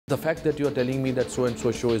The fact that you are telling me that so and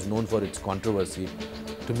so show is known for its controversy,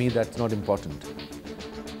 to me that's not important.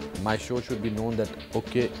 My show should be known that,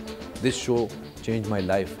 okay, this show changed my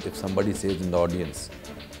life, if somebody says in the audience.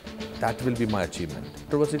 That will be my achievement.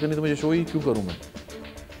 Controversy करनी तो मुझे show ही क्यों करूँ मैं?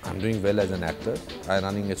 I'm doing well as an actor. I'm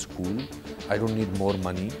running a school. I don't need more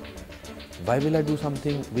money. Why will I do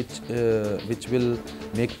something which will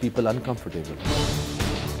make people uncomfortable?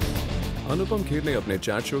 Anupam Kher ने अपने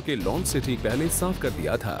chat show के launch से ठीक पहले साफ कर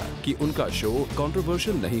दिया था कि उनका शो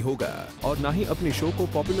कंट्रोवर्शियल नहीं होगा और ना ही अपने शो को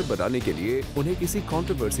पॉपुलर बनाने के लिए उन्हें किसी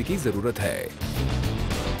कंट्रोवर्सी की जरूरत है।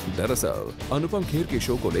 दरअसल अनुपम खेर के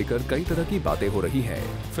शो को लेकर कई तरह की बातें हो रही हैं।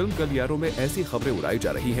 फिल्म गलियारों में ऐसी खबरें उड़ाई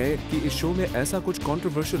जा रही हैं कि इस शो में ऐसा कुछ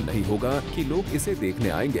कंट्रोवर्शियल नहीं होगा कि लोग इसे देखने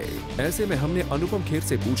आएंगे। ऐसे में हमने अनुपम खेर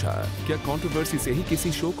से पूछा, क्या कंट्रोवर्सी से ही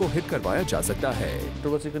किसी शो को हिट करवाया जा सकता है?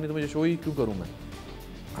 कंट्रोवर्सी करनी तो मुझे शो ही क्यों करूँ मैं?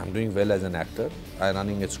 I'm doing well as an actor. I'm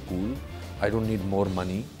running a school. I don't need more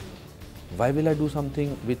money. Why will I do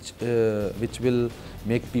something which will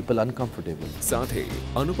make people uncomfortable? साथ ही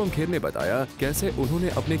अनुपम खेर ने बताया कैसे उन्होंने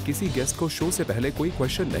अपने किसी गेस्ट को शो से पहले कोई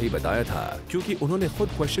क्वेश्चन नहीं बताया था, क्योंकि उन्होंने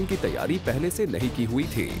खुद क्वेश्चन की तैयारी पहले से नहीं की हुई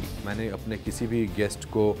थी। मैंने अपने किसी भी गेस्ट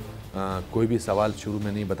को कोई भी सवाल शुरू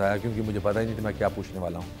में नहीं बताया, क्योंकि मुझे पता ही नहीं था मैं क्या पूछने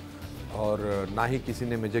वाला हूँ, और ना ही किसी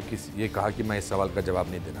ने मुझे ये कहा कि मैं इस सवाल का जवाब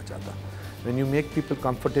नहीं देना चाहता। When you make people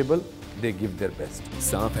comfortable, they give their best.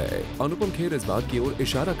 साफ है अनुपम खेर इस बात की ओर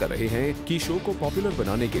इशारा कर रहे हैं कि शो को पॉपुलर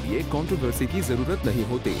बनाने के लिए कंट्रोवर्सी की जरूरत नहीं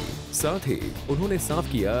होती। साथ ही उन्होंने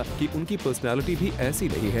साफ किया कि उनकी पर्सनालिटी भी ऐसी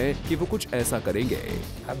नहीं है कि वो कुछ ऐसा करेंगे।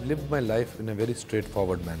 I've lived my life in a very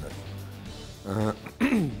straightforward manner.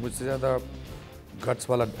 मुझसे ज़्यादा गट्स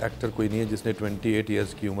वाला एक्टर कोई नहीं है जिसने 28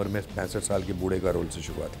 इयर्स की उम्र में 65 साल के बूढ़े का रोल से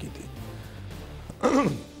शुरुआत की थी।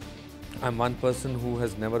 I'm one person who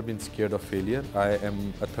has never been scared of failure. I am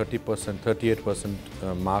a 38%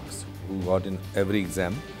 marks who got in every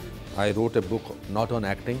exam. I wrote a book not on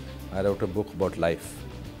acting. I wrote a book about life.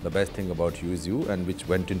 The best thing about you is you, and which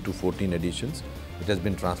went into 14 editions. It has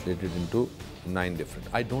been translated into 9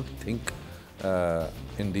 different. I don't think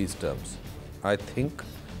in these terms. I think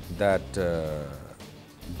that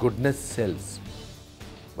goodness sells,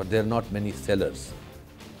 but there are not many sellers.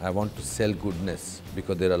 I want to sell goodness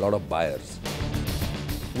because there are a lot of buyers.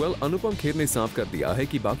 Well, Anupam Kher ने साफ कर दिया है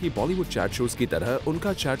कि बाकी Bollywood chat shows की तरह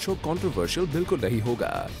उनका चैट शो कंट्रोवर्शियल बिल्कुल नहीं होगा।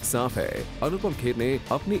 साफ है अनुपम खेर ने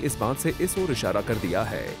अपनी इस बात से इस ओर इशारा कर दिया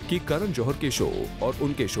है कि करण जौहर के शो और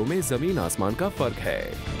उनके शो में जमीन आसमान का फर्क है।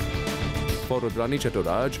 For Rudrani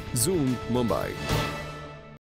Chatoraj, zoom, Mumbai.